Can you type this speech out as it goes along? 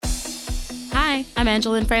Hi, I'm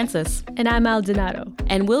Angeline Francis. And I'm Al Donato.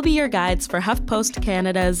 And we'll be your guides for HuffPost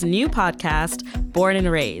Canada's new podcast, Born and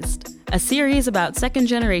Raised, a series about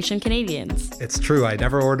second-generation Canadians. It's true. I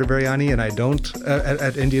never order biryani, and I don't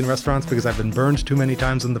at Indian restaurants because I've been burned too many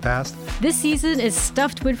times in the past. This season is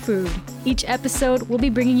stuffed with food. Each episode, we'll be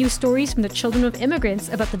bringing you stories from the children of immigrants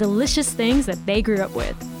about the delicious things that they grew up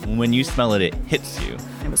with. When you smell it, it hits you.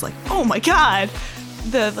 It was like, oh my God!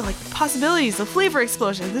 The possibilities, the flavor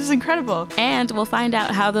explosion. This is incredible. And we'll find out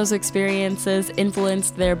how those experiences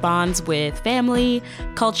influenced their bonds with family,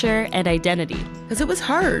 culture, and identity. Because it was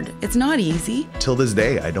hard. It's not easy. Till this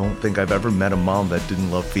day, I don't think I've ever met a mom that didn't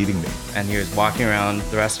love feeding me. And he was walking around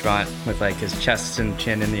the restaurant with like his chest and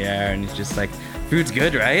chin in the air, and he's just like, food's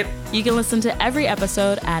good, right? You can listen to every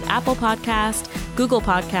episode at Apple Podcast, Google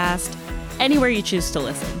Podcast, anywhere you choose to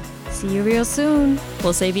listen. See you real soon.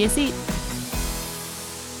 We'll save you a seat.